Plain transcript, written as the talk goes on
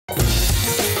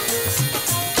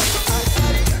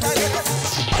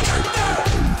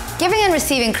Giving and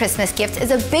receiving Christmas gifts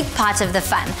is a big part of the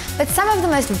fun, but some of the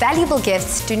most valuable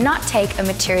gifts do not take a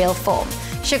material form.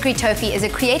 Shukri Toefy is a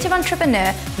creative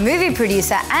entrepreneur, movie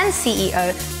producer and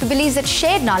CEO who believes that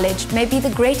shared knowledge may be the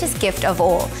greatest gift of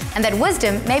all and that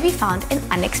wisdom may be found in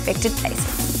unexpected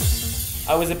places.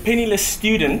 I was a penniless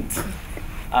student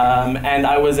and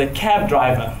I was a cab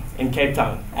driver in Cape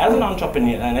Town. As an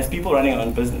entrepreneur and as people running our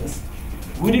own business,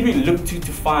 who did we look to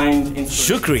find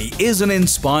inspiration? Shukri is an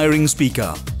inspiring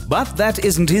speaker, but that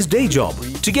isn't his day job.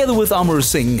 Together with Amar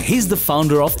Singh, he's the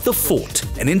founder of The Fort,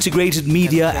 an integrated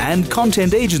media and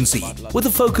content agency with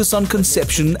a focus on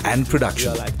conception and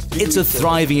production. It's a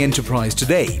thriving enterprise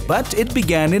today, but it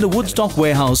began in a Woodstock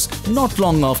warehouse not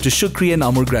long after Shukri and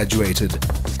Amar graduated.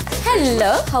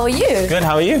 Hello, how are you? Good,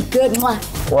 how are you? Good.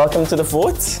 Mwah. Welcome to The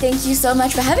Fort. Thank you so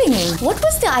much for having me. What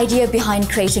was the idea behind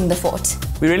creating The Fort?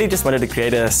 We really just wanted to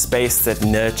create a space that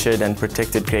nurtured and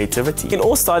protected creativity. It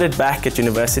all started back at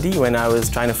university when I was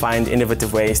trying to find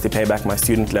innovative ways to pay back my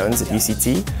student loans at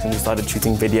UCT. And we started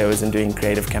shooting videos and doing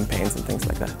creative campaigns and things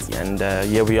like that. And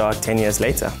here we are 10 years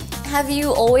later. Have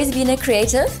you always been a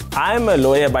creative? I'm a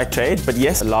lawyer by trade, but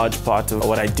yes, a large part of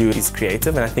what I do is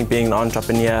creative. And I think being an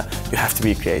entrepreneur, you have to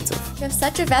be creative. You have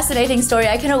such a fascinating story.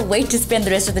 I cannot wait to spend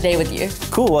the rest of the day with you.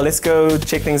 Cool, well, let's go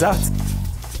check things out.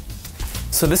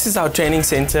 So this is our training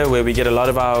center where we get a lot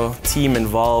of our team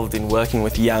involved in working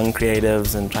with young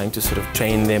creatives and trying to sort of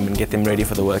train them and get them ready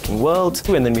for the working world.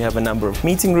 And then we have a number of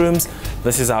meeting rooms.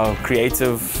 This is our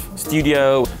creative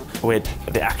studio where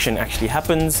the action actually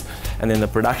happens, and then the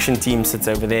production team sits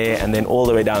over there, and then all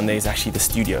the way down there is actually the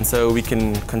studio. And so we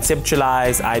can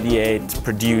conceptualize, ideate,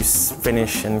 produce,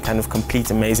 finish, and kind of complete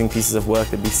amazing pieces of work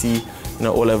that we see,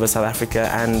 all over South Africa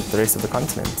and the rest of the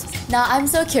continent. Now, I'm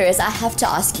so curious, I have to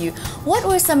ask you, what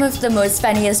were some of the most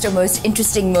funniest or most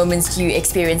interesting moments you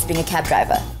experienced being a cab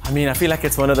driver? I mean, I feel like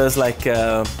it's one of those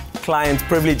client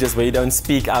privileges where you don't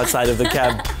speak outside of the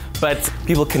cab. But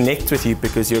people connect with you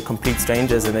because you're complete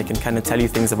strangers and they can kind of tell you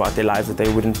things about their lives that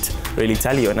they wouldn't really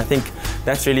tell you. And I think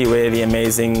that's really where the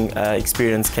amazing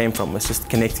experience came from, was just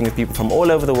connecting with people from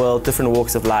all over the world, different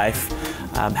walks of life,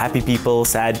 happy people,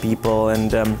 sad people,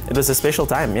 and it was a special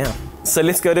time, yeah. So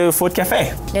let's go to Fort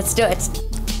Cafe. Let's do it.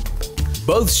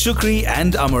 Both Shukri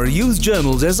and Amar use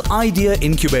journals as idea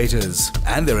incubators,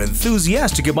 and they're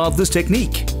enthusiastic about this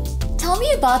technique. Tell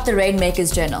me about the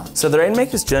Rainmakers Journal. So the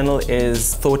Rainmakers Journal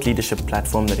is a thought leadership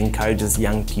platform that encourages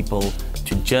young people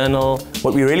to journal.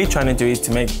 What we're really trying to do is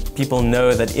to make people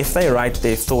know that if they write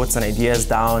their thoughts and ideas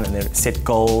down and they set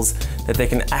goals, that they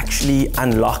can actually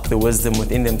unlock the wisdom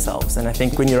within themselves. And I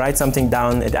think when you write something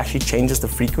down, it actually changes the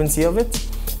frequency of it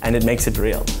and it makes it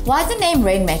real. Why the name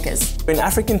Rainmakers? In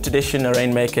African tradition, a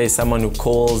rainmaker is someone who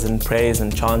calls and prays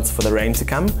and chants for the rain to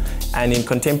come. And in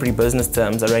contemporary business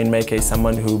terms, a rainmaker is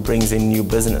someone who brings in new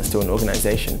business to an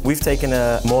organization. We've taken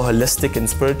a more holistic and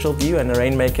spiritual view, and a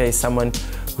rainmaker is someone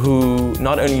who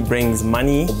not only brings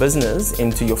money or business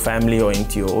into your family or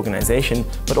into your organization,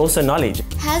 but also knowledge.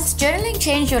 Has journaling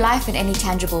changed your life in any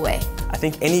tangible way? I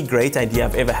think any great idea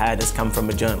I've ever had has come from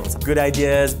a journal. So good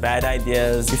ideas, bad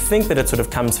ideas. You think that it sort of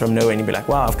comes from nowhere and you be like,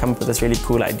 wow, I've come up with this really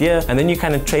cool idea. And then you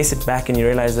kind of trace it back and you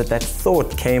realize that that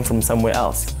thought came from somewhere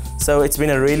else. So it's been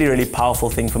a really, really powerful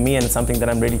thing for me, and it's something that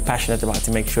I'm really passionate about,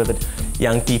 to make sure that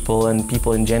young people and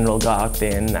people in general go out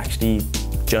there and actually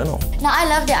journal. Now, I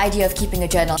love the idea of keeping a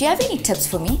journal. Do you have any tips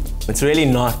for me? It's really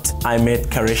not I met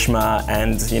Carishma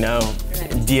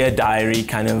and, Dear Diary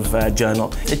kind of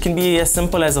journal. It can be as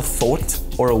simple as a thought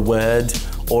or a word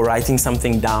or writing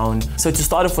something down. So to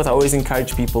start off with, I always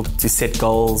encourage people to set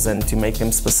goals and to make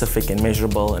them specific and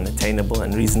measurable and attainable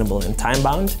and reasonable and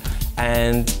time-bound.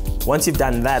 And once you've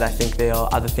done that, I think there are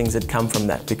other things that come from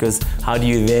that, because how do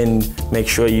you then make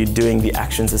sure you're doing the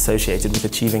actions associated with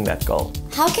achieving that goal?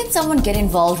 How can someone get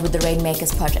involved with the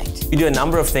Rainmakers project? We do a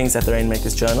number of things at the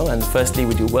Rainmakers Journal, and firstly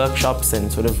we do workshops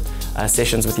and sort of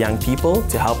sessions with young people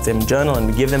to help them journal, and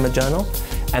we give them a journal.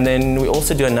 And then we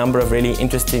also do a number of really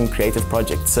interesting creative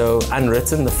projects. So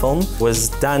Unwritten, the film, was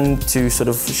done to sort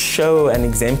of show and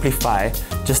exemplify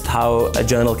just how a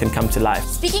journal can come to life.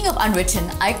 Speaking of Unwritten,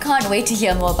 I can't wait to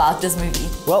hear more about this movie.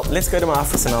 Well, let's go to my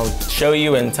office and I'll show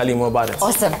you and tell you more about it.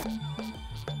 Awesome.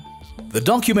 The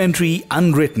documentary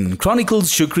Unwritten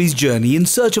chronicles Shukri's journey in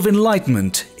search of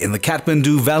enlightenment in the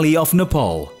Kathmandu Valley of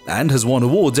Nepal, and has won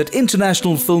awards at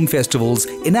international film festivals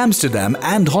in Amsterdam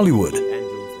and Hollywood.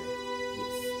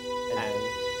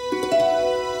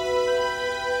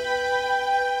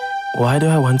 Why do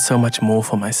I want so much more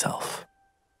for myself?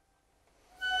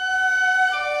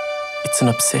 It's an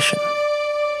obsession.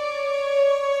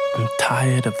 I'm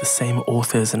tired of the same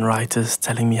authors and writers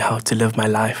telling me how to live my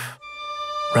life,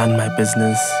 run my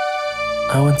business,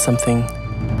 I want something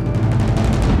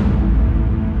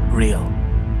real.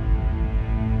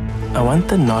 I want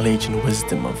the knowledge and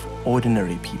wisdom of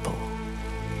ordinary people.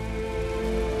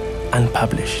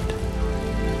 Unpublished,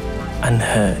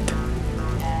 unheard,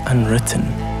 unwritten.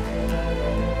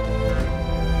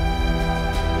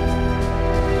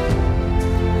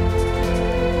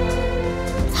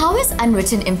 How has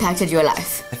Unwritten impacted your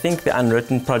life? I think the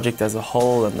Unwritten project as a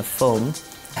whole and the film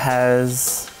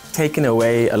has taken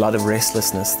away a lot of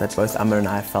restlessness that both Amar and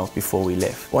I felt before we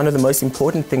left. One of the most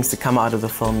important things to come out of the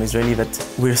film is really that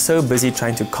we're so busy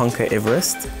trying to conquer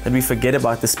Everest that we forget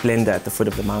about the splendor at the foot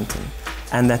of the mountain,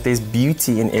 and that there's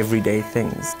beauty in everyday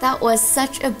things. That was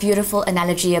such a beautiful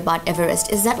analogy about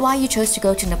Everest. Is that why you chose to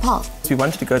go to Nepal? We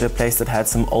wanted to go to a place that had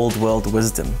some old world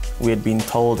wisdom. We had been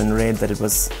told and read that it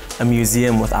was a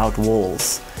museum without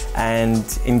walls.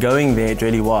 And in going there, it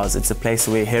really was. It's a place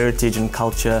where heritage and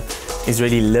culture is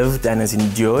really lived and has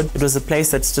endured. It was a place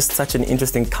that's just such an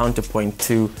interesting counterpoint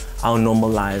to our normal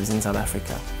lives in South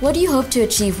Africa. What do you hope to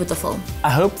achieve with the film?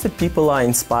 I hope that people are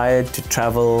inspired to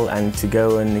travel and to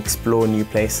go and explore new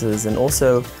places, and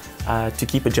also to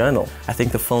keep a journal. I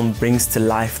think the film brings to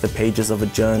life the pages of a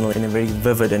journal in a very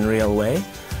vivid and real way.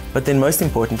 But then most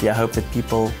importantly, I hope that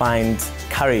people find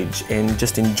courage in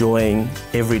just enjoying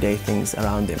everyday things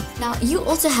around them. Now, you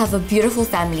also have a beautiful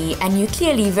family and you're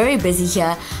clearly very busy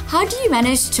here. How do you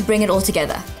manage to bring it all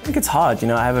together? I think it's hard.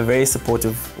 I have a very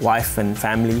supportive wife and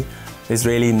family. There's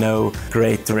really no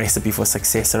great recipe for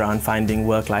success around finding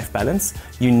work-life balance.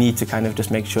 You need to kind of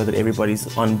just make sure that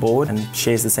everybody's on board and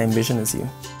shares the same vision as you.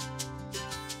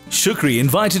 Shukri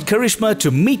invited Carishma to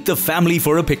meet the family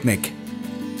for a picnic.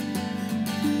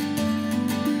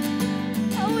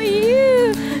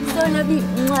 So lovely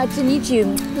to meet you.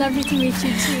 Lovely to meet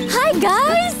you too. Hi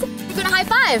guys! We're gonna high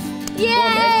five!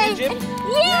 Yay!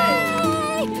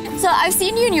 Yay! So I've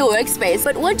seen you in your workspace,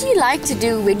 but what do you like to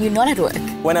do when you're not at work?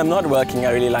 When I'm not working,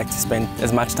 I really like to spend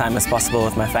as much time as possible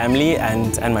with my family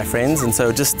and my friends, and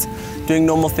so just doing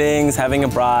normal things, having a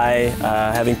braai,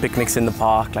 having picnics in the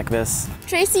park like this.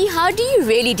 Tracy, how do you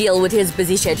really deal with his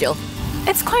busy schedule?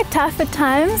 It's quite tough at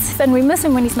times, and we miss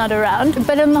him when he's not around.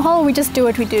 But on the whole, we just do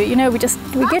what we do.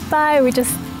 We get by, we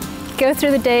just go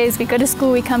through the days, we go to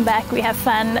school, we come back, we have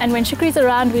fun, and when Shukri's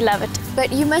around, we love it.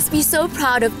 But you must be so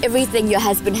proud of everything your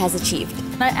husband has achieved.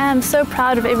 I am so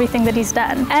proud of everything that he's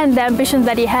done and the ambition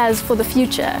that he has for the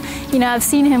future. I've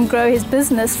seen him grow his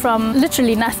business from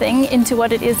literally nothing into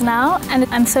what it is now, and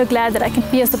I'm so glad that I can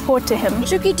be a support to him.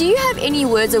 Shukri, do you have any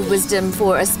words of wisdom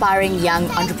for aspiring young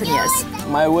entrepreneurs?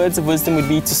 My words of wisdom would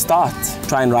be to start.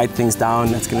 Try and write things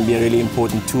down. That's going to be a really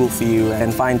important tool for you,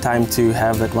 and find time to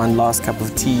have that one last cup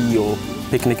of tea or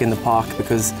picnic in the park,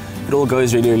 because it all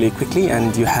goes really, really quickly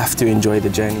and you have to enjoy the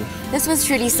journey. This was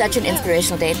truly such an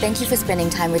inspirational day. Thank you for spending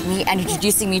time with me and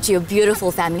introducing me to your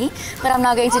beautiful family. But I'm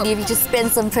now going to leave you to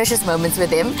spend some precious moments with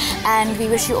them, and we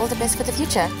wish you all the best for the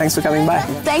future. Thanks for coming by.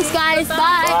 Thanks guys. Bye.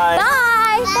 Bye.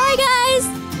 Bye. Bye guys.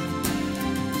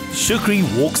 Shukri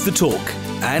walks the talk,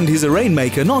 and he's a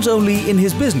rainmaker not only in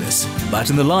his business, but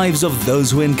in the lives of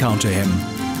those who encounter him.